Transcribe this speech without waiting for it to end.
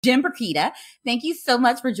Jim Bracchitta. Thank you so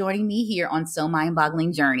much for joining me here on So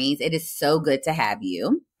Mind-Boggling Journeys. It is so good to have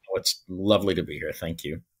you. Oh, it's lovely to be here. Thank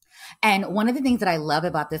you. And one of the things that I love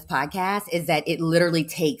about this podcast is that it literally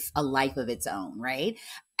takes a life of its own, right?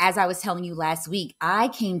 As I was telling you last week, I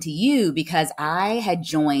came to you because I had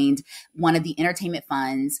joined one of the entertainment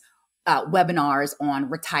funds webinars on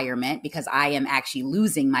retirement because I am actually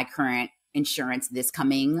losing my current insurance this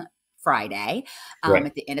coming Friday Right.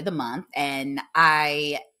 at the end of the month. And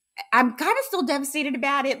I'm kind of still devastated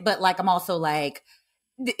about it, but like I'm also like,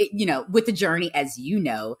 with the journey, as you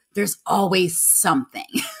know, there's always something.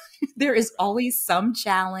 There is always some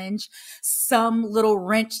challenge, some little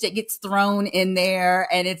wrench that gets thrown in there.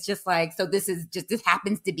 And it's just like, so this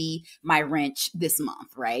happens to be my wrench this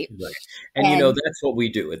month, right? Right. And that's what we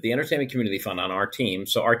do at the Entertainment Community Fund on our team.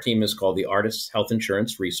 So our team is called the Artists Health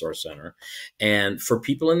Insurance Resource Center. And for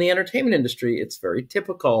people in the entertainment industry, it's very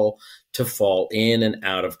typical to fall in and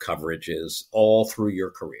out of coverages all through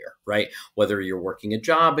your career, right? Whether you're working a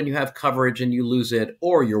job and you have coverage and you lose it,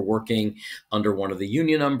 or you're working under one of the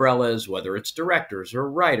union umbrellas, whether it's directors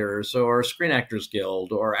or writers or Screen Actors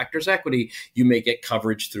Guild or Actors Equity, you may get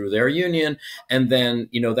coverage through their union. And then,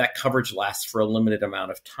 that coverage lasts for a limited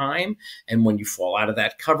amount of time. And when you fall out of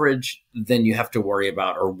that coverage, then you have to worry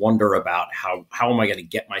about or wonder about how am I going to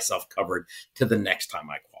get myself covered to the next time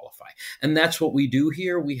I qualify. And that's what we do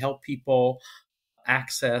here. We help people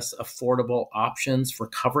access affordable options for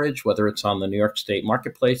coverage, whether it's on the New York State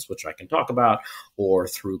marketplace, which I can talk about, or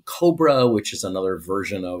through Cobra, which is another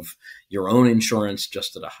version of your own insurance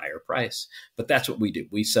just at a higher price. But that's what we do.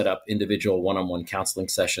 We set up individual one-on-one counseling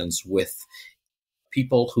sessions with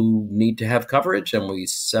people who need to have coverage, and we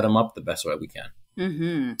set them up the best way we can.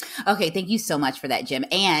 Mm-hmm. Okay. Thank you so much for that, Jim.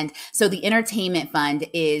 And so the entertainment fund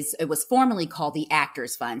it was formerly called the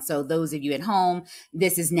Actors Fund. So those of you at home,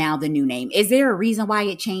 this is now the new name. Is there a reason why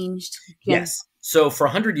it changed, Jim? Yes. So for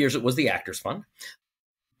 100 years, it was the Actors Fund.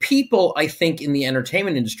 People, I think, in the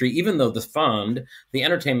entertainment industry, even though the fund,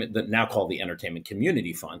 now called the Entertainment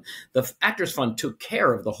Community Fund, the Actors Fund took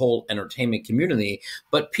care of the whole entertainment community,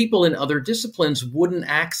 but people in other disciplines wouldn't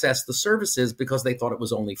access the services because they thought it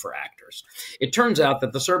was only for actors. It turns out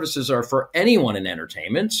that the services are for anyone in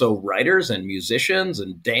entertainment, so writers and musicians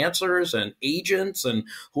and dancers and agents and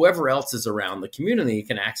whoever else is around the community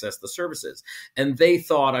can access the services. And they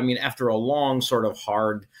thought, after a long sort of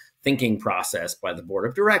hard thinking process by the board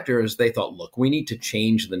of directors, they thought, look, we need to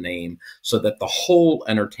change the name so that the whole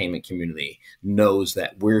entertainment community knows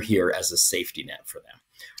that we're here as a safety net for them.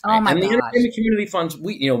 Right? Oh my And the gosh. entertainment community funds,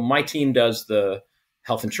 my team does the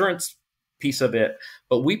health insurance piece of it,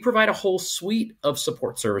 but we provide a whole suite of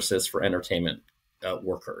support services for entertainment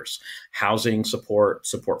workers: housing support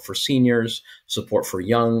for seniors, support for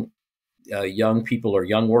young people or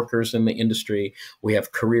young workers in the industry. We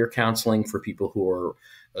have career counseling for people who are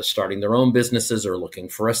starting their own businesses or looking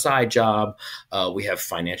for a side job. We have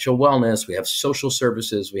financial wellness. We have social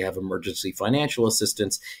services. We have emergency financial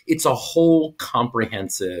assistance. It's a whole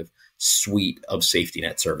comprehensive suite of safety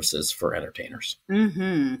net services for entertainers.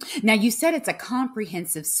 Mm-hmm. Now, you said it's a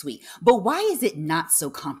comprehensive suite, but why is it not so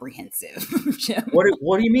comprehensive, Jim?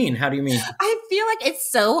 What do you mean? How do you mean? I feel like it's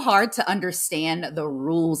so hard to understand the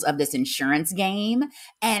rules of this insurance game.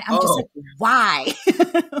 And I'm just like, why?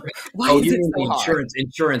 Why is it so hard?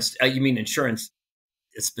 Insurance. You mean insurance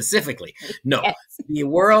specifically? No, Yes. The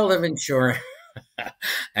world of insurance.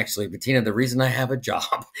 Actually, Bettina, the reason I have a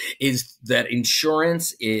job is that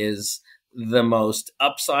insurance is the most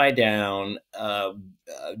upside down,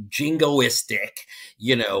 jingoistic,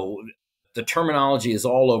 the terminology is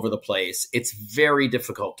all over the place. It's very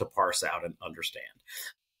difficult to parse out and understand.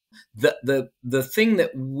 The thing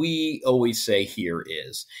that we always say here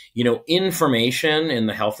is, information in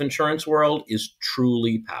the health insurance world is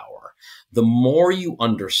truly power. The more you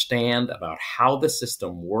understand about how the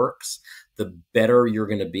system works, the better you're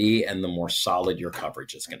going to be and the more solid your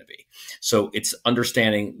coverage is going to be. So it's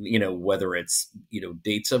understanding, whether it's,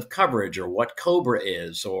 dates of coverage or what COBRA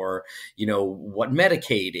is or, what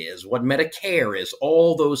Medicaid is, what Medicare is,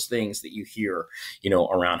 all those things that you hear,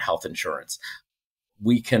 around health insurance.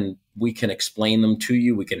 We can explain them to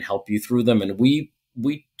you. We can help you through them. And we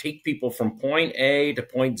take people from point A to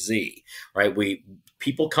point Z, right?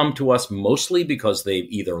 People come to us mostly because they've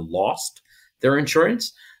either lost their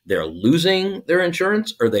insurance, they're losing their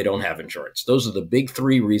insurance, or they don't have insurance. Those are the big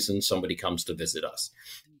three reasons somebody comes to visit us.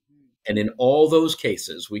 And in all those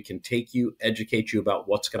cases, we can educate you about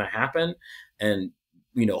what's going to happen and,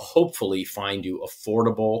 hopefully find you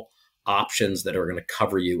affordable options that are going to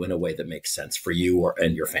cover you in a way that makes sense for you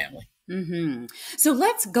and your family. Mm-hmm. So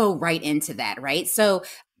let's go right into that, right? So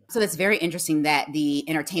So it's very interesting that the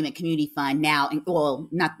Entertainment Community Fund now, well,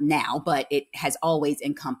 not now, but it has always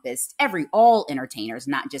encompassed all entertainers,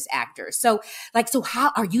 not just actors. So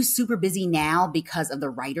how are you super busy now because of the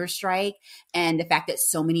writer's strike and the fact that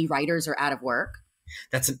so many writers are out of work?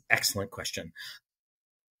 That's an excellent question.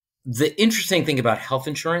 The interesting thing about health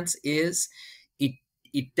insurance is it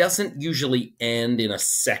it doesn't usually end in a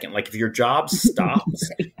second. Like if your job stops,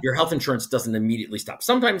 your health insurance doesn't immediately stop.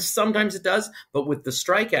 Sometimes it does, but with the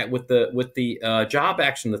strike act, with the job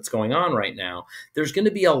action that's going on right now, there's going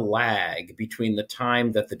to be a lag between the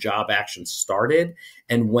time that the job action started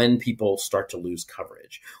and when people start to lose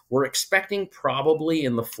coverage. We're expecting probably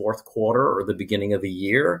in the fourth quarter or the beginning of the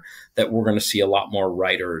year that we're going to see a lot more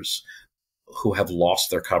writers who have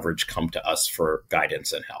lost their coverage come to us for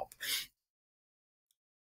guidance and help.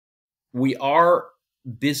 We are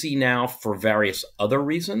busy now for various other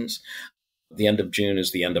reasons. The end of June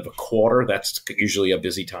is the end of a quarter. That's usually a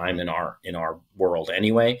busy time in our world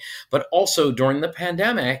anyway. But also during the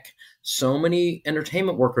pandemic, so many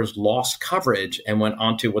entertainment workers lost coverage and went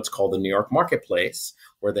onto what's called the New York Marketplace,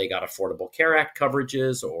 where they got Affordable Care Act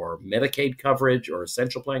coverages or Medicaid coverage or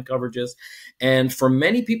essential plan coverages. And for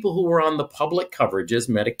many people who were on the public coverages,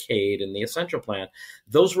 Medicaid and the essential plan,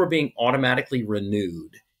 those were being automatically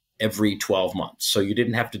renewed every 12 months. So you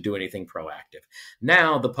didn't have to do anything proactive.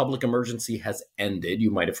 Now the public emergency has ended.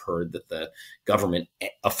 You might have heard that the government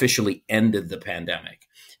officially ended the pandemic.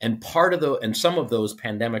 And some of those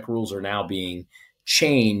pandemic rules are now being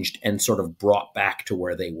changed and sort of brought back to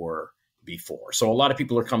where they were before. So a lot of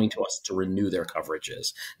people are coming to us to renew their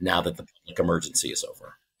coverages now that the public emergency is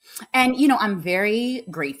over. And, I'm very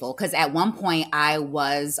grateful because at one point I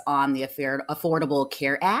was on the Affordable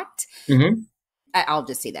Care Act. Mm-hmm. I'll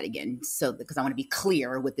just say that again, because I want to be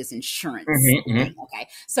clear with this insurance Mm-hmm, thing. Okay.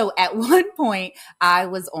 So at one point I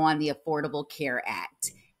was on the Affordable Care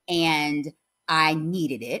Act and I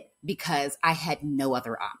needed it because I had no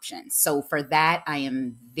other options. So for that, I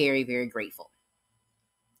am very, very grateful.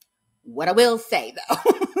 What I will say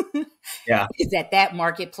though, is that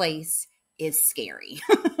marketplace is scary.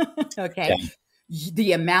 Okay. Yeah.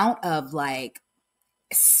 The amount of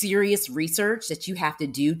serious research that you have to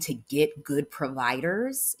do to get good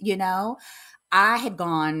providers, the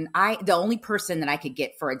only person that I could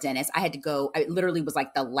get for a dentist, I had to go, I literally was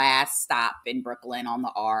like the last stop in Brooklyn on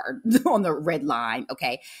on the red line.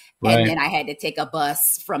 Okay. Right. And then I had to take a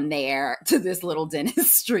bus from there to this little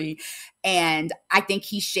dentistry. And I think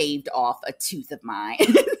he shaved off a tooth of mine.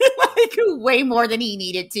 Way more than he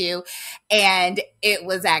needed to. And it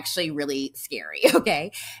was actually really scary.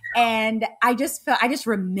 Okay. And I just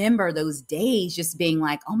remember those days just being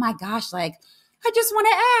like, oh my gosh, I just want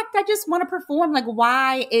to act. I just want to perform.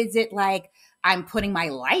 Why is it I'm putting my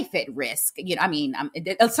life at risk?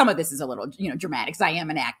 Some of this is a little, dramatic because I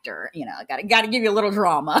am an actor, I got to give you a little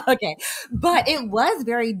drama. Okay. But it was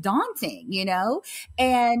very daunting,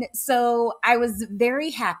 And so I was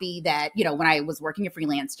very happy that, when I was working a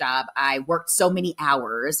freelance job, I worked so many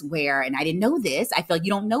hours and I didn't know this. I feel like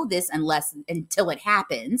you don't know this until it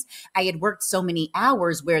happens. I had worked so many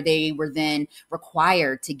hours where they were then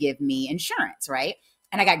required to give me insurance, right?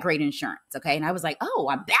 And I got great insurance. Okay. And I was like, oh,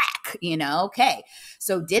 I'm back, okay.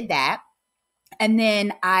 So did that. And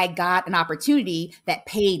then I got an opportunity that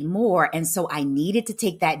paid more. And so I needed to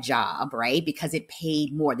take that job, right? Because it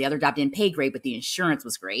paid more. The other job didn't pay great, but the insurance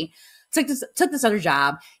was great. Took this other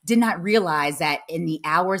job, did not realize that in the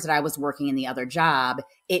hours that I was working in the other job,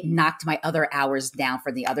 it knocked my other hours down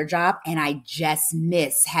for the other job. And I just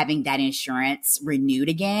miss having that insurance renewed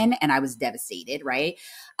again. And I was devastated, right?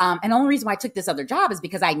 And the only reason why I took this other job is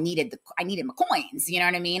because I needed my coins. You know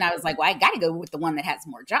what I mean? I was like, well, I got to go with the one that has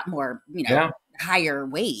more, higher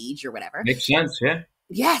wage or whatever. Makes sense. Yeah.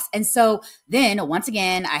 Yes. And so then once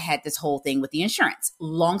again, I had this whole thing with the insurance.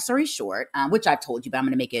 Long story short, which I've told you, but I'm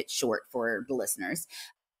going to make it short for the listeners.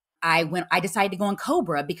 I decided to go on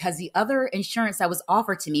Cobra because the other insurance that was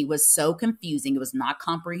offered to me was so confusing. It was not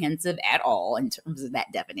comprehensive at all in terms of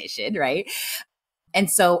that definition. Right.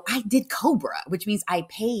 And so I did Cobra, which means I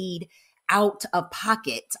paid out of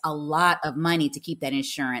pocket a lot of money to keep that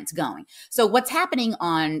insurance going. So what's happening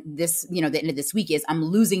on this, the end of this week is I'm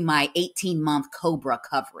losing my 18-month Cobra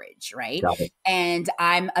coverage, right? And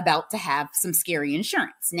I'm about to have some scary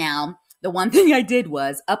insurance. Now, the one thing I did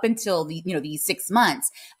was up until these 6 months,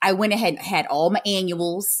 I went ahead and had all my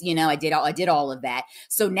annuals, I did all of that.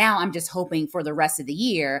 So now I'm just hoping for the rest of the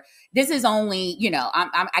year. This is only,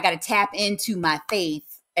 I got to tap into my faith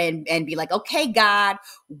and be like, okay, God,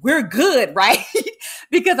 we're good, right?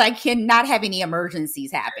 Because I cannot have any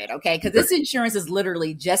emergencies happen. Okay. Because this insurance is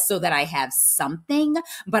literally just so that I have something,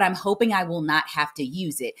 but I'm hoping I will not have to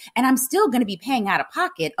use it. And I'm still going to be paying out of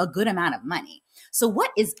pocket a good amount of money. So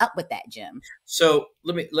what is up with that, Jim? So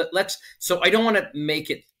let's. So I don't want to make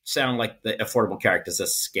it sound like the Affordable Care Act is a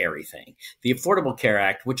scary thing. The Affordable Care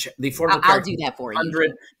Act, which the Affordable Care I'll Act, do that for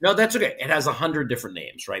you. No, that's okay. It has 100 different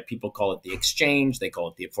names, right? People call it the Exchange, they call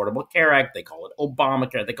it the Affordable Care Act, they call it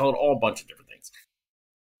Obamacare, they call it all a bunch of different things.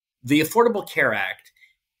 The Affordable Care Act,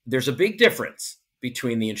 there's a big difference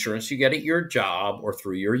between the insurance you get at your job or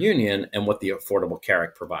through your union and what the Affordable Care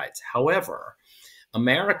Act provides. However,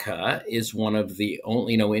 America is one of the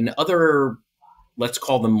only, in other, let's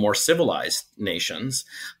call them more civilized nations,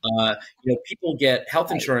 people get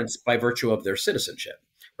health insurance by virtue of their citizenship,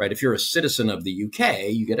 right? If you're a citizen of the UK,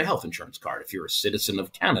 you get a health insurance card. If you're a citizen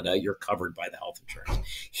of Canada, you're covered by the health insurance.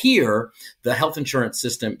 Here, the health insurance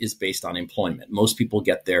system is based on employment. Most people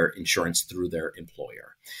get their insurance through their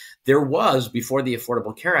employer. There was, before the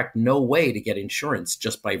Affordable Care Act, no way to get insurance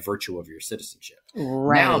just by virtue of your citizenship.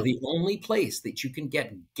 Right. Now, the only place that you can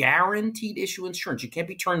get guaranteed issue insurance, you can't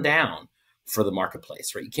be turned down for the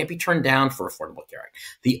marketplace, right? You can't be turned down for Affordable Care Act.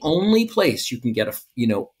 The only place you can get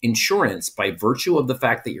insurance by virtue of the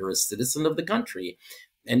fact that you're a citizen of the country,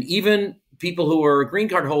 and even people who are green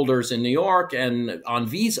card holders in New York and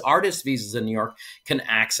on artist visas in New York can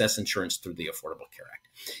access insurance through the Affordable Care Act.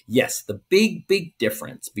 Yes, the big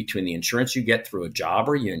difference between the insurance you get through a job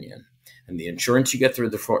or union and the insurance you get through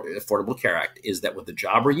the Affordable Care Act is that with the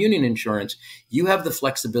job or union insurance, you have the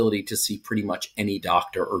flexibility to see pretty much any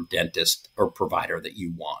doctor or dentist or provider that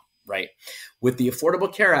you want, right? With the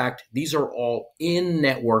Affordable Care Act, these are all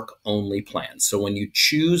in-network only plans. So when you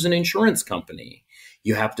choose an insurance company,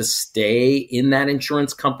 you have to stay in that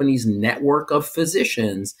insurance company's network of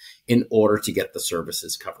physicians in order to get the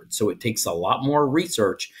services covered. So it takes a lot more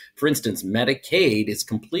research. For instance, Medicaid is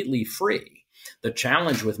completely free. The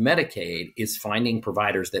challenge with Medicaid is finding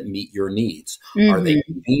providers that meet your needs. Mm-hmm. Are they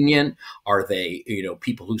convenient? Are they,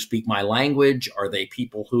 people who speak my language? Are they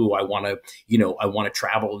people who I want to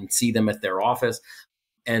travel and see them at their office?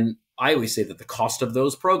 And I always say that the cost of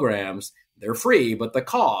those programs, they're free, but the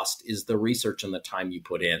cost is the research and the time you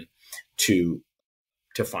put in to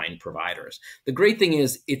find providers. The great thing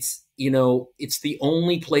is it's the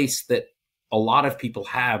only place that a lot of people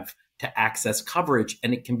have to access coverage,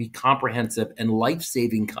 and it can be comprehensive and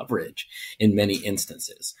life-saving coverage in many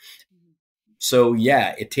instances. So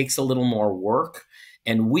yeah, it takes a little more work.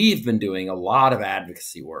 And we've been doing a lot of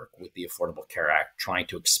advocacy work with the Affordable Care Act, trying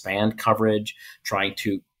to expand coverage, trying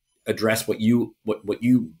to address your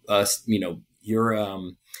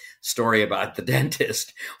story about the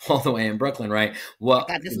dentist all the way in Brooklyn, right? Well,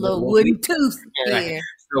 got this little wooden tooth here. Right.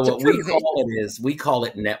 So what we call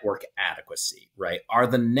it network adequacy, right? Are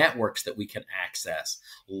the networks that we can access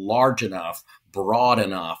large enough, broad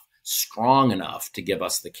enough, strong enough to give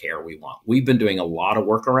us the care we want? We've been doing a lot of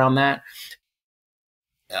work around that.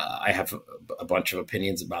 I have a bunch of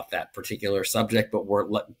opinions about that particular subject, but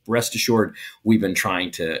rest assured, we've been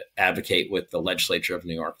trying to advocate with the legislature of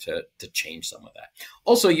New York to change some of that.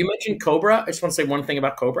 Also, you mentioned COBRA. I just want to say one thing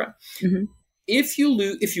about COBRA. Mm-hmm. If you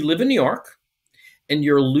live in New York and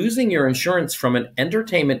you're losing your insurance from an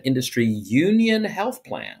entertainment industry union health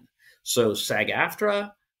plan, so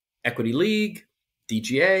SAG-AFTRA, Equity League,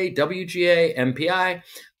 DGA, WGA, MPI,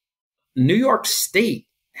 New York State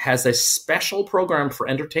has a special program for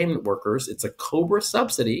entertainment workers. It's a COBRA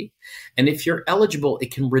subsidy. And if you're eligible,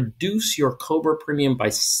 it can reduce your COBRA premium by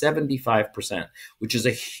 75%, which is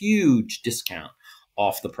a huge discount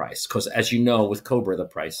off the price. Because as you know, with COBRA, the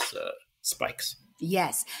price spikes.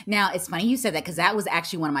 Yes. Now, it's funny you said that because that was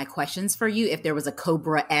actually one of my questions for you, if there was a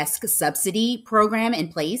COBRA-esque subsidy program in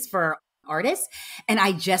place for artists. And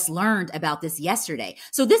I just learned about this yesterday.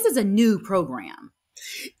 So this is a new program.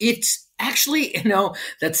 It's actually,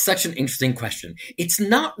 that's such an interesting question. It's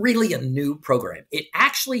not really a new program. It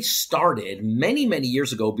actually started many, many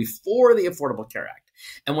years ago before the Affordable Care Act.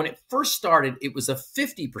 And when it first started, it was a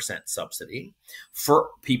 50% subsidy for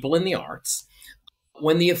people in the arts.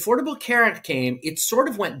 When the Affordable Care Act came, it sort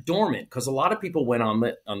of went dormant because a lot of people went on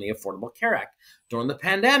the Affordable Care Act. During the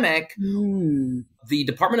pandemic, the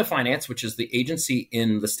Department of Finance, which is the agency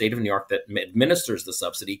in the state of New York that administers the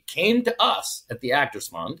subsidy, came to us at the Actors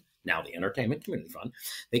Fund, now the Entertainment Community Fund.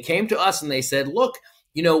 They came to us and they said, look,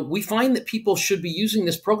 we find that people should be using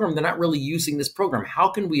this program. They're not really using this program. How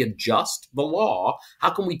can we adjust the law? How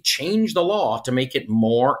can we change the law to make it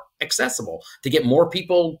more accessible, to get more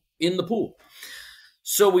people in the pool?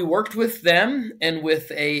 So we worked with them and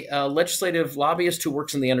with a legislative lobbyist who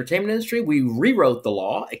works in the entertainment industry. We rewrote the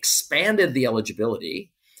law, expanded the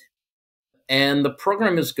eligibility, and the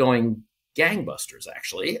program is going gangbusters,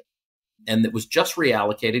 actually. And it was just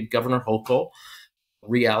reallocated. Governor Hochul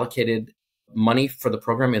reallocated money for the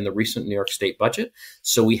program in the recent New York State budget.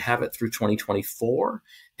 So we have it through 2024,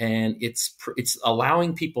 and it's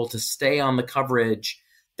allowing people to stay on the coverage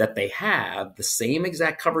that they have, the same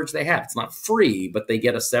exact coverage they have. It's not free, but they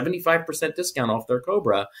get a 75% discount off their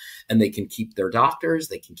COBRA, and they can keep their doctors,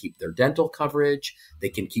 they can keep their dental coverage, they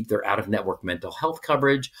can keep their out-of-network mental health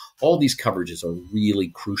coverage. All these coverages are really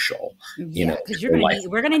crucial. Yeah, because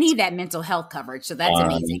we're gonna need that mental health coverage. So that's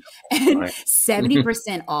amazing. And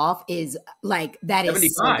 70% off is like, that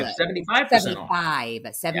is 75% off.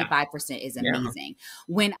 75% is amazing. Yeah.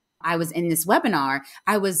 When I was in this webinar,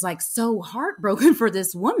 I was like so heartbroken for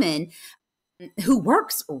this woman who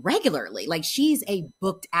works regularly. Like, she's a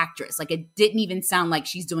booked actress. Like, it didn't even sound like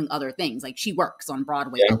she's doing other things. Like, she works on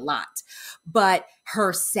Broadway a lot, but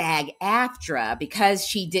her SAG-AFTRA, because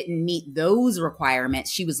she didn't meet those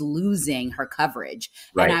requirements, she was losing her coverage.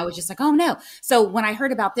 Right. And I was just like, oh no. So when I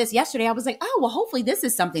heard about this yesterday, I was like, oh, well, hopefully this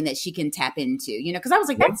is something that she can tap into, cause I was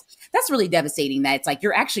like, that's really devastating that it's like,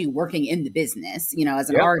 you're actually working in the business, as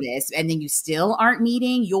an artist, and then you still aren't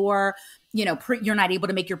meeting your, you're not able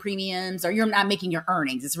to make your premiums, or you're not making your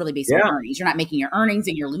earnings. It's really based on earnings. You're not making your earnings,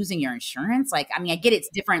 and you're losing your insurance. Like, I mean, I get it's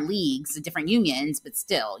different leagues, different unions, but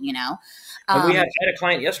still, And we had a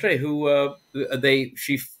client yesterday who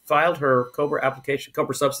she filed her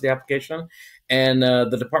COBRA subsidy application, and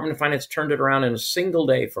the Department of Finance turned it around in a single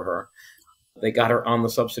day for her. They got her on the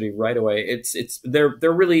subsidy right away.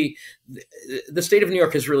 They're really, the state of New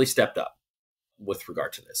York has really stepped up with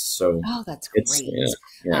regard to this. So that's great.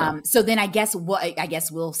 So then I guess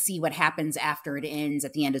we'll see what happens after it ends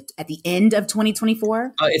at the end of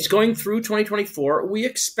 2024. It's going through 2024. We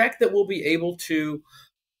expect that we'll be able to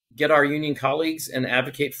get our union colleagues and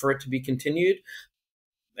advocate for it to be continued.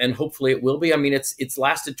 And hopefully it will be. I mean, it's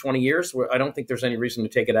lasted 20 years. I don't think there's any reason to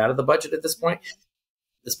take it out of the budget at this point,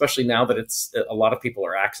 especially now that a lot of people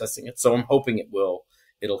are accessing it. So I'm hoping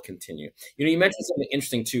it'll continue. You mentioned something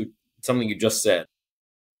interesting too, something you just said.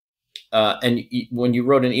 When you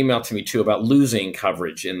wrote an email to me too about losing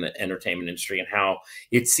coverage in the entertainment industry, and how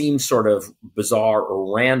it seems sort of bizarre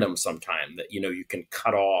or random sometime that, you can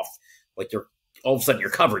cut off, like all of a sudden your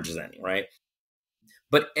coverage is ending, right?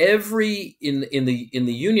 But in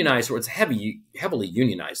the unionized, or it's heavily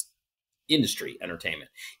unionized industry, entertainment,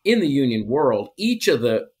 in the union world, each of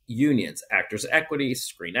the unions, Actors Equity,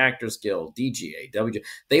 Screen Actors Guild, DGA, WGA,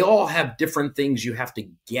 they all have different things you have to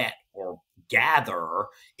get or gather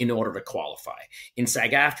in order to qualify. In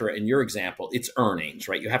SAG-AFTRA, in your example, it's earnings,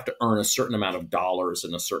 right? You have to earn a certain amount of dollars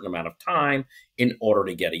in a certain amount of time in order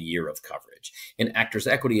to get a year of coverage. In Actors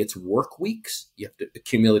Equity, it's work weeks. You have to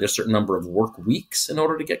accumulate a certain number of work weeks in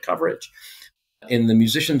order to get coverage. In the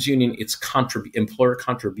musicians union, it's employer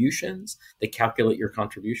contributions. They calculate your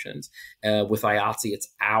contributions. With IATSE, it's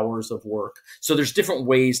hours of work. So there's different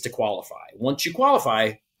ways to qualify. Once you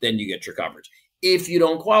qualify, then you get your coverage. If you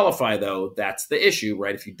don't qualify, though, that's the issue,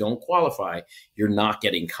 right? If you don't qualify, you're not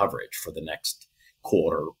getting coverage for the next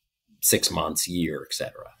quarter, 6 months, year, et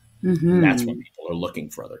cetera. Mm-hmm. And that's when people are looking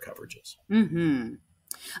for other coverages. Mm-hmm.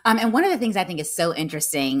 And one of the things I think is so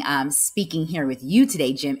interesting, speaking here with you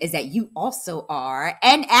today, Jim, is that you also are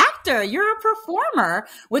an actor. You're a performer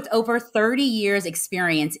with over 30 years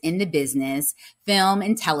experience in the business, film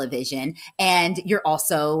and television, and you're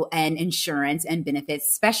also an insurance and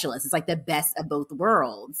benefits specialist. It's like the best of both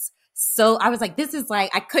worlds. So I was like, this is like,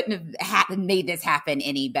 I couldn't have made this happen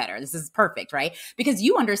any better. This is perfect, right? Because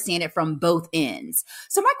you understand it from both ends.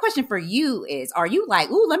 So my question for you is, are you like,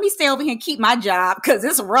 ooh, let me stay over here and keep my job because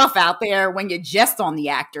it's rough out there when you're just on the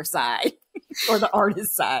actor side or the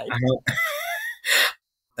artist side?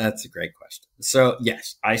 That's a great question. So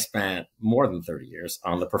yes, I spent more than 30 years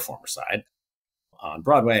on the performer side, on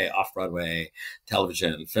Broadway, off-Broadway,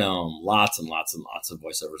 television, film, lots and lots and lots of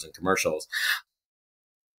voiceovers and commercials.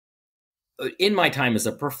 In my time as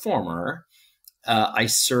a performer, I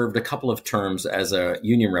served a couple of terms as a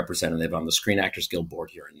union representative on the Screen Actors Guild board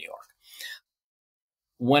here in New York.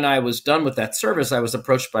 When I was done with that service, I was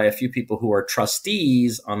approached by a few people who are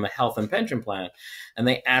trustees on the health and pension plan, and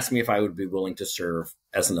they asked me if I would be willing to serve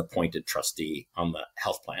as an appointed trustee on the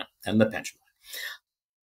health plan and the pension plan.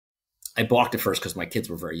 I balked at first because my kids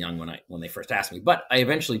were very young when they first asked me, but I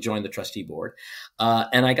eventually joined the trustee board,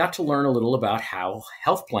 and I got to learn a little about how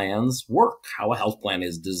health plans work, how a health plan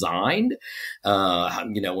is designed,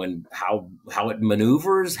 and how it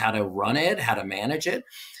maneuvers, how to run it, how to manage it.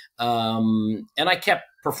 And I kept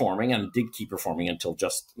performing and did keep performing until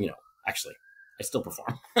just, actually, I still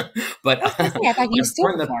perform. But I was going to say, I thought you still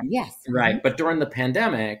during the perform. Yes. right, but during the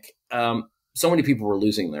pandemic, so many people were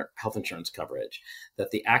losing their health insurance coverage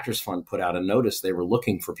that the Actors Fund put out a notice. They were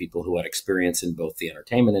looking for people who had experience in both the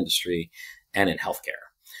entertainment industry and in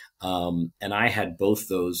healthcare. And I had both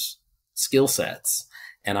those skill sets,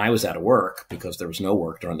 and I was out of work because there was no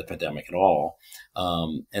work during the pandemic at all.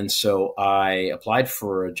 And so I applied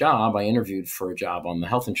for a job. I interviewed for a job on the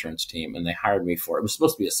health insurance team, and they hired me for it. It was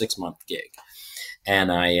supposed to be a 6-month gig.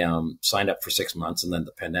 And I signed up for 6 months, and then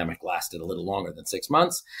the pandemic lasted a little longer than 6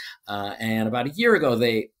 months. And about a year ago,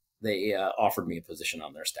 they offered me a position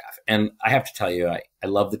on their staff. And I have to tell you, I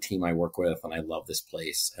love the team I work with, and I love this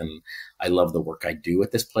place, and I love the work I do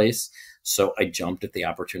at this place. So I jumped at the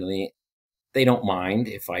opportunity. They don't mind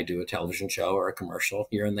if I do a television show or a commercial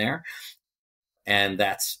here and there. And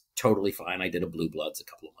that's totally fine. I did a Blue Bloods a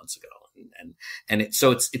couple of months ago. And it's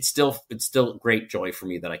still great joy for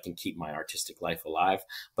me that I can keep my artistic life alive.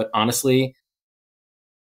 But honestly,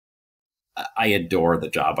 I adore the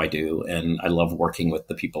job I do, and I love working with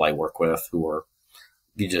the people I work with who are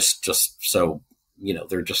just so,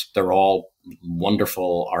 they're all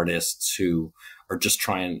wonderful artists who are just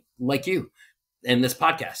trying, like you in this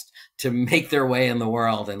podcast, to make their way in the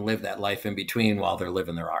world and live that life in between while they're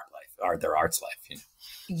living their art life or their arts life.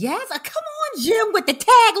 Yes. Come on, Jim, with the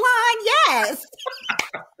tagline. Yes.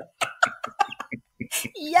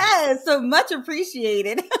 Yes. So much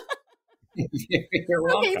appreciated. You're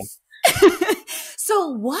welcome. Okay. So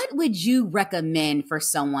what would you recommend for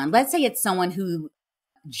someone? Let's say it's someone who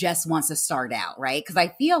just wants to start out, right? Because I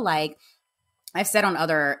feel like I've said on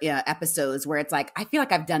other episodes where it's like, I feel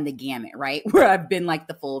like I've done the gamut, right? Where I've been like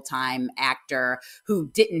the full-time actor who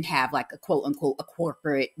didn't have like a quote unquote, a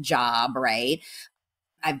corporate job, right?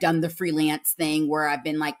 I've done the freelance thing where I've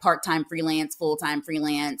been like part-time freelance, full-time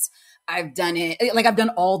freelance. I've done it, like I've done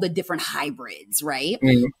all the different hybrids, right?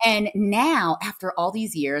 Mm-hmm. And now after all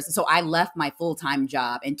these years, so I left my full-time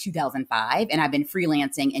job in 2005 and I've been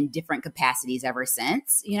freelancing in different capacities ever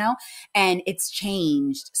since, and it's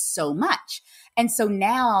changed so much. And so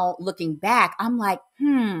now looking back, I'm like,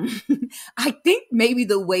 I think maybe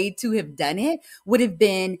the way to have done it would have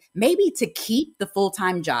been maybe to keep the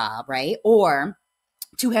full-time job, right? Or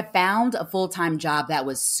to have found a full-time job that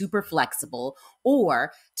was super flexible,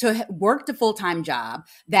 or to work the full-time job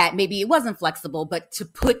that maybe it wasn't flexible, but to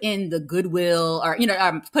put in the goodwill or,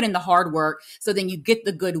 put in the hard work. So then you get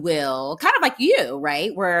the goodwill, kind of like you,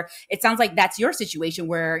 right? Where it sounds like that's your situation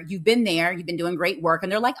where you've been there, you've been doing great work,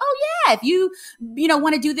 and they're like, oh yeah, if you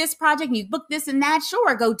want to do this project and you book this and that,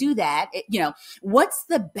 sure, go do that. What's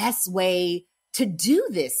the best way to do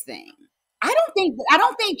this thing? I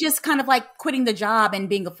don't think just kind of like quitting the job and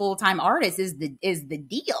being a full-time artist is the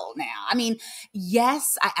deal now. I mean,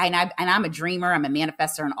 yes, I'm a dreamer, I'm a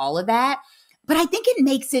manifestor and all of that, but I think it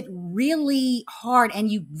makes it really hard. And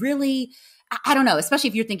you really, I don't know, especially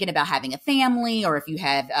if you're thinking about having a family or if you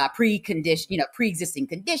have pre-existing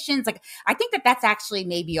conditions. Like, I think that's actually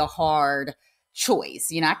maybe a hard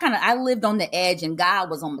choice. I lived on the edge and God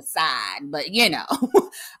was on the side, but I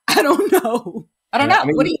don't know. I don't know. I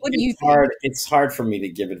mean, what do you think? It's hard for me to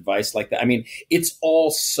give advice like that. I mean, it's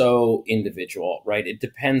all so individual, right? It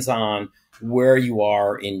depends on where you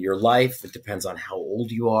are in your life. It depends on how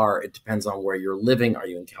old you are. It depends on where you're living. Are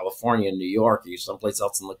you in California, New York? Are you someplace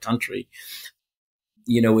else in the country?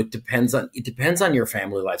 It depends on your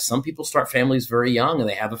family life. Some people start families very young and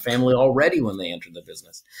they have a family already when they enter the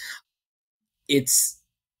business. It's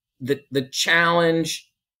the challenge.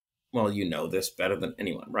 Well, you know this better than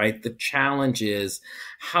anyone, right? The challenge is,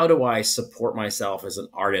 how do I support myself as an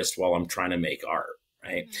artist while I'm trying to make art,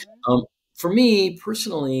 right? Mm-hmm. For me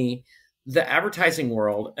personally, the advertising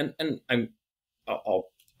world, and I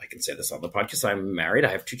can say this on the podcast, I'm married,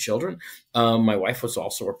 I have 2 children. My wife was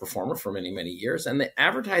also a performer for many, many years. And the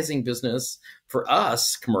advertising business for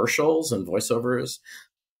us, commercials and voiceovers,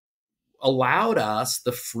 allowed us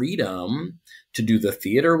the freedom to do the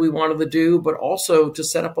theater we wanted to do, but also to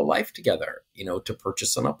set up a life together, to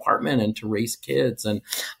purchase an apartment and to raise kids. And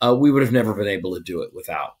we would have never been able to do it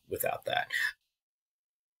without that.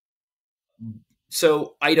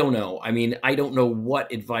 So I don't know. I mean, I don't know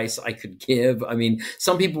what advice I could give. I mean,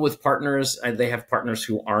 some people with partners, they have partners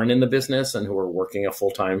who aren't in the business and who are working a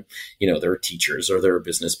full-time, they're teachers or they're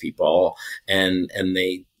business people, and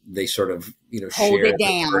they sort of, hold it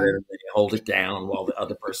down. They hold it down while the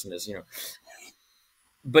other person is,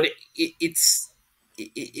 But it's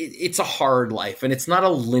a hard life, and it's not a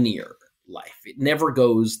linear life. It never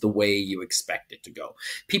goes the way you expect it to go.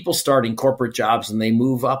 People start in corporate jobs and they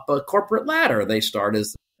move up a corporate ladder. They start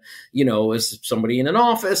as as somebody in an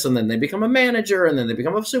office, and then they become a manager, and then they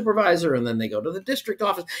become a supervisor, and then they go to the district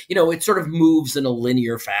office. It sort of moves in a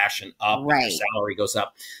linear fashion up, and your Right. salary goes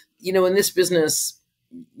up. In this business,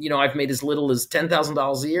 I've made as little as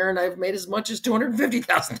 $10,000 a year, and I've made as much as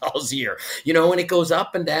 $250,000 a year, and it goes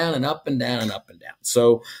up and down and up and down and up and down.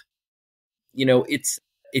 So,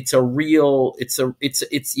 it's a real,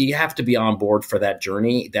 you have to be on board for that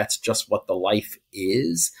journey. That's just what the life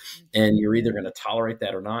is. And you're either going to tolerate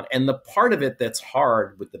that or not. And the part of it that's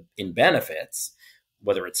hard in benefits,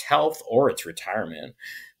 whether it's health or it's retirement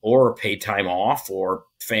or paid time off or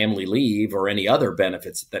family leave or any other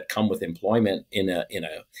benefits that come with employment in a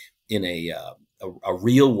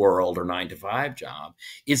real world or 9-to-5 job,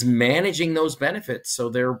 is managing those benefits so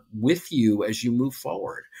they're with you as you move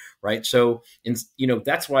forward, right? So,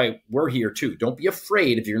 that's why we're here too. Don't be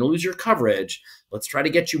afraid if you're going to lose your coverage. Let's try to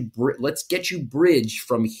get you bridged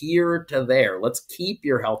from here to there. Let's keep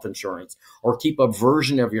your health insurance, or keep a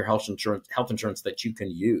version of your health insurance that you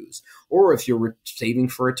can use. Or if you're saving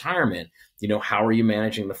for retirement, how are you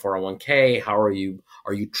managing the 401k? How are you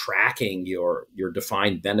tracking your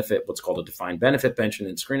defined benefit, what's called a defined benefit pension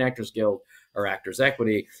in Screen Actors Guild or Actors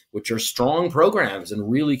Equity, which are strong programs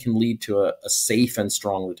and really can lead to a safe and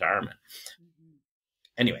strong retirement.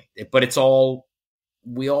 Anyway, but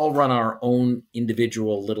we all run our own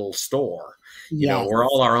individual little store. Yes. We're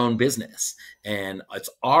all our own business. And it's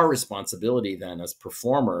our responsibility then as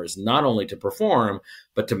performers, not only to perform,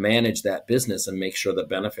 but to manage that business and make sure the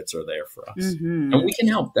benefits are there for us. Mm-hmm. And we can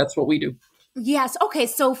help. That's what we do. Yes. Okay.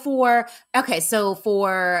 So for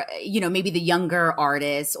maybe the younger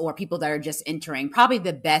artists or people that are just entering, probably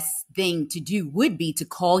the best thing to do would be to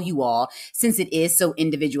call you all, since it is so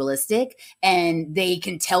individualistic, and they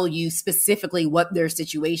can tell you specifically what their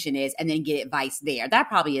situation is and then get advice there. That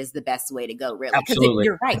probably is the best way to go, really. Absolutely.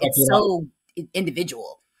 You're right. It's so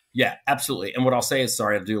individual. Yeah, absolutely. And what I'll say is,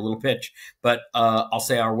 sorry, I'll do a little pitch, but I'll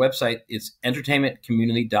say our website is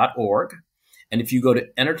entertainmentcommunity.org. And if you go to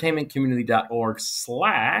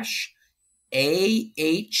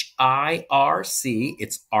entertainmentcommunity.org/AHIRC,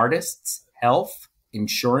 it's Artists Health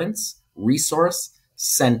Insurance Resource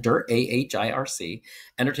Center, AHIRC,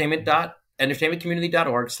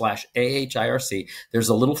 entertainmentcommunity.org/AHIRC. There's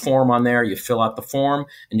a little form on there. You fill out the form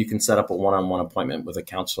and you can set up a one-on-one appointment with a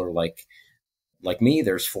counselor like me.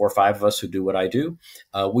 There's 4 or 5 of us who do what I do.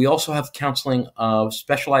 We also have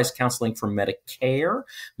specialized counseling for Medicare.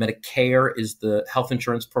 Medicare is the health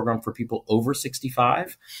insurance program for people over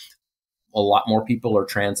 65. A lot more people are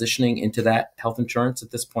transitioning into that health insurance at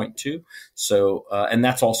this point too. So, and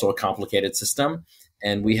that's also a complicated system.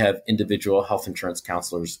 And we have individual health insurance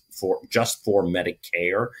counselors for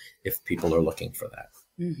Medicare if people are looking for that.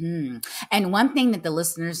 Mm-hmm. And one thing that the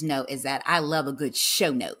listeners know is that I love a good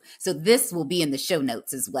show note. So this will be in the show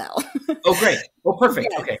notes as well. Oh, great. Oh, perfect.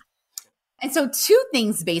 Yes. Okay. And so 2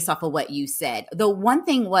 things based off of what you said. The one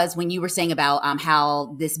thing was when you were saying about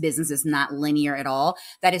how this business is not linear at all.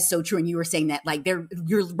 That is so true. And you were saying that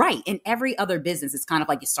you're right. In every other business, it's kind of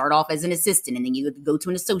like you start off as an assistant and then you go to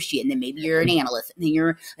an associate and then maybe you're an analyst and then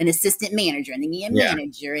you're an assistant manager and then you're a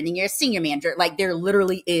manager and then you're a senior manager. Like there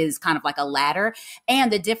literally is kind of like a ladder.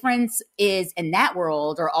 And the difference is in that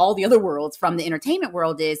world or all the other worlds from the entertainment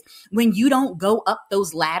world is when you don't go up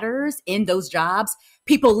those ladders in those jobs,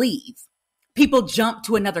 people leave. People jump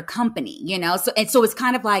to another company, So it's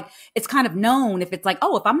kind of known if it's like,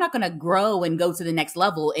 oh, if I'm not going to grow and go to the next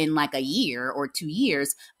level in like a year or 2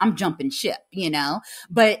 years, I'm jumping ship,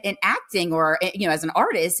 But in acting or, as an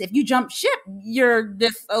artist, if you jump ship, you're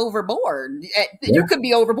just overboard. Yeah. You could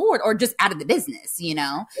be overboard or just out of the business,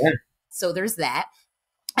 Yeah. So there's that.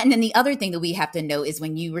 And then the other thing that we have to know is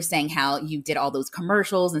when you were saying how you did all those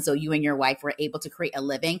commercials and so you and your wife were able to create a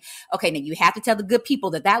living. Okay, now you have to tell the good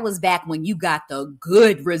people that was back when you got the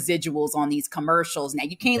good residuals on these commercials. Now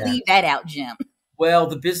you can't leave that out, Jim. Well,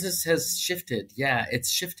 the business has shifted. Yeah, it's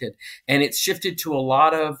shifted. And it's shifted to a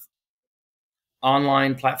lot of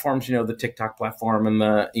online platforms, the TikTok platform and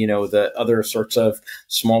the other sorts of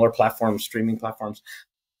smaller platforms, streaming platforms.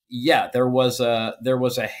 Yeah, there was a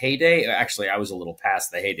heyday. Actually, I was a little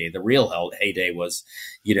past the heyday. The real heyday was,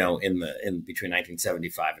 in between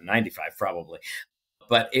 1975 and 95, probably.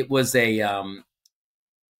 But it was there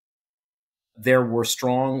were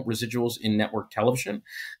strong residuals in network television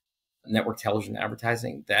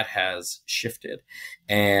advertising. That has shifted,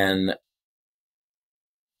 and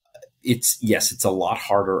it's a lot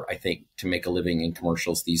harder, I think, to make a living in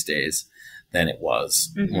commercials these days than it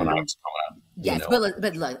was when I was coming up. you Yes, know.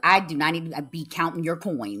 but look, I do not need to be counting your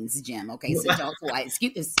coins, Jim. Okay, so don't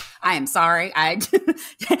excuse. I am sorry. I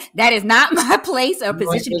that is not my place or No,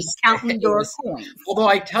 position to be counting it your was, coins. although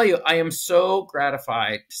I tell you, I am so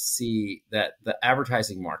gratified to see that the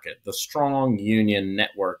advertising market, the strong union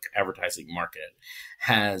network advertising market,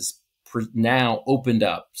 has now opened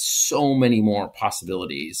up so many more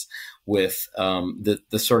possibilities with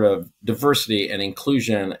the sort of diversity and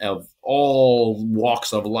inclusion of all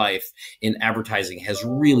walks of life in advertising has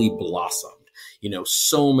really blossomed.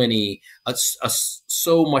 So many,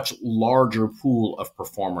 so much larger pool of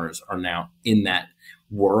performers are now in that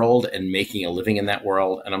world and making a living in that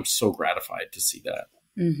world. And I'm so gratified to see that.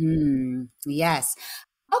 Yes.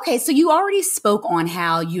 Okay, so you already spoke on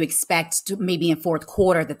how you expect to maybe in fourth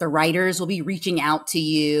quarter that the writers will be reaching out to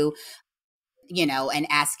you, and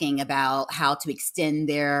asking about how to extend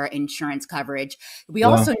their insurance coverage. We Yeah.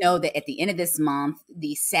 also know that at the end of this month,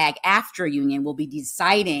 the SAG-AFTRA union will be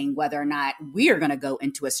deciding whether or not we are going to go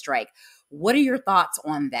into a strike. What are your thoughts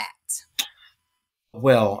on that?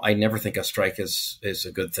 Well, I never think a strike is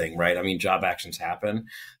a good thing, right? I mean, job actions happen.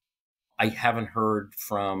 I haven't heard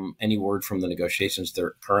from any word from the negotiations.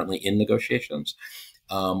 They're currently in negotiations.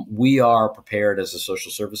 We are prepared as a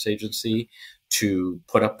social service agency to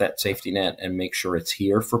put up that safety net and make sure it's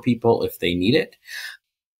here for people if they need it.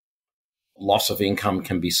 Loss of income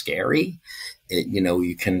can be scary.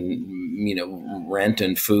 You can, rent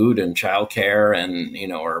and food and childcare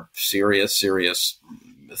and, are serious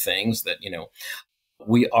things that,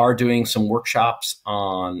 we are doing some workshops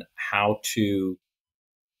on how to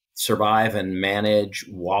survive and manage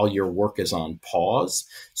while your work is on pause.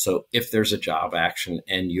 So if there's a job action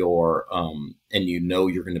and you're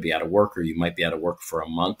you're going to be out of work, or you might be out of work for a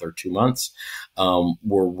month or 2 months,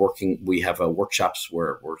 we have workshops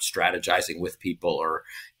where we're strategizing with people or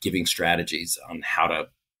giving strategies on how to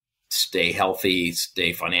stay healthy,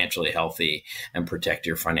 stay financially healthy, and protect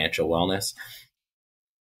your financial wellness.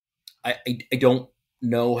 I don't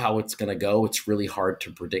know how it's going to go. It's really hard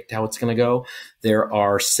to predict how it's going to go. There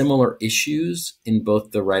are similar issues in both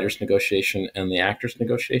the writers' negotiation and the actors'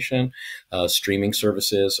 negotiation. Streaming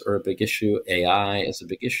services are a big issue. AI is a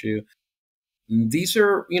big issue. These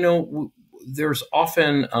are, there's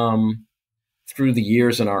often through the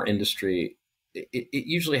years in our industry, it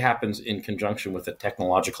usually happens in conjunction with a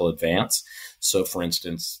technological advance. So, for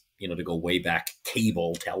instance, to go way back,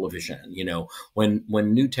 cable television,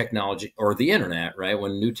 when new technology, or the internet, right?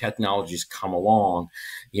 When new technologies come along,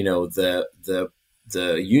 the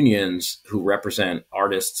unions who represent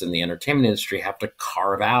artists in the entertainment industry have to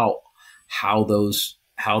carve out how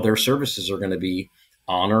their services are going to be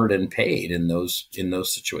honored and paid in those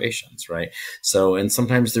situations, right? So, and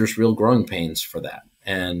sometimes there's real growing pains for that,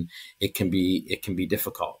 and it can be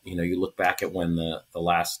difficult. You look back at when the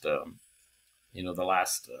last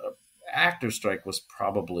actor strike was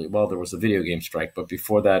probably, well, there was a video game strike, but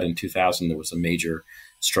before that in 2000, there was a major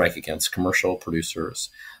strike against commercial producers.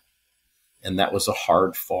 And that was a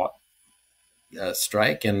hard fought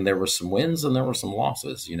strike. And there were some wins and there were some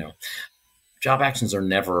losses. Job actions are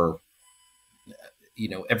never,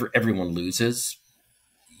 everyone loses,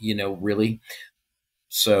 really.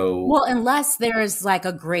 So, well, unless there's like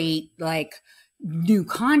a great, new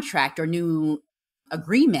contract or new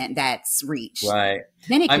agreement that's reached, right.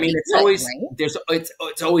 then it I could mean, be it's good, always, right?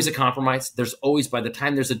 it's always a compromise. There's always, by the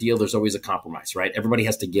time there's a deal, there's always a compromise, right? Everybody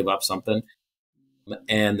has to give up something.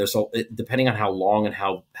 And depending on how long and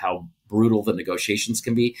how brutal the negotiations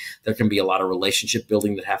can be, there can be a lot of relationship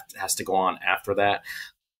building that has to go on after that.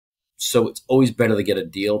 So it's always better to get a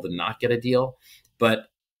deal than not get a deal.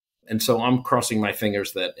 And so I'm crossing my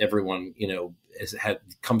fingers that everyone,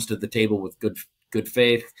 comes to the table with good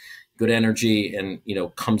faith, good energy, and,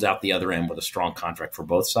 comes out the other end with a strong contract for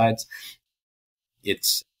both sides.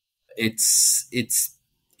 It's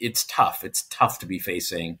tough. It's tough to be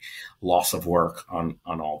facing loss of work on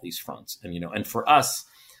all these fronts. And, and for us,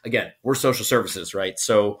 again, we're social services, right?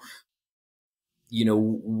 So,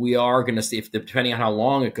 we are going to see, depending on how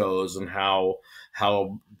long it goes and how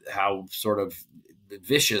sort of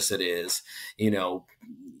vicious it is,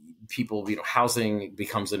 people, housing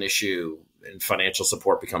becomes an issue and financial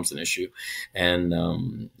support becomes an issue. And,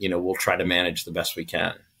 we'll try to manage the best we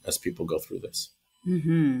can as people go through this.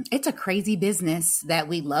 Mm-hmm. It's a crazy business that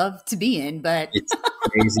we love to be in, but it's a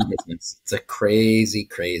crazy business. It's a crazy,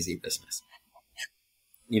 crazy business.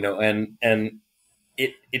 And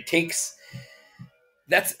it takes,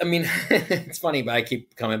 it's funny, but I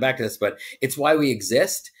keep coming back to this, but it's why we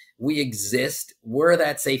exist. we exist, we're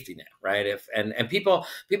that safety net, right? If and people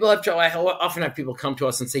have trouble. I often have people come to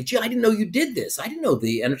us and say, "Gee, I didn't know you did this. I didn't know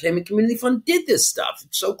the Entertainment Community Fund did this stuff.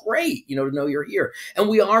 It's so great, to know you're here." And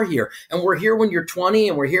we are here, and we're here when you're 20,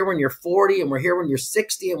 and we're here when you're 40, and we're here when you're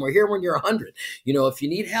 60, and we're here when you're 100. If you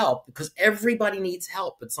need help, because everybody needs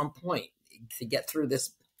help at some point to get through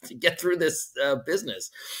this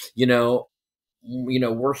business.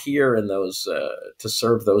 We're here in those to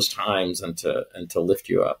serve those times and to lift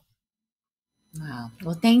you up. Wow.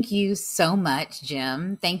 Well, thank you so much,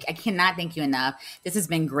 Jim. I cannot thank you enough. This has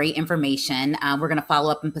been great information. We're going to follow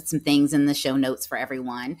up and put some things in the show notes for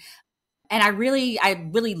everyone. And I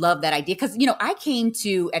really love that idea because, I came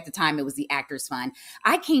to, at the time it was the Actors Fund.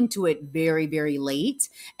 I came to it very, very late.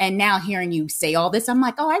 And now hearing you say all this, I'm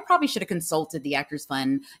like, oh, I probably should have consulted the Actors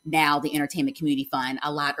Fund, now the Entertainment Community Fund, a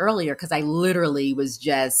lot earlier, because I literally was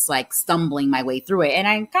just like stumbling my way through it. And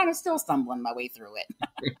I'm kind of still stumbling my way through it.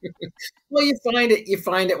 Well, you find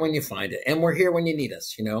it when you find it. And we're here when you need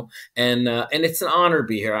us, and it's an honor to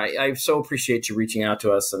be here. I so appreciate you reaching out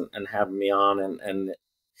to us and having me on, and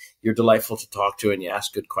you're delightful to talk to, and you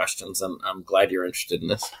ask good questions. And I'm glad you're interested in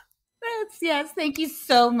this. Yes. Thank you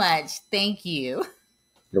so much. Thank you.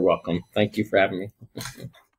 You're welcome. Thank you for having me.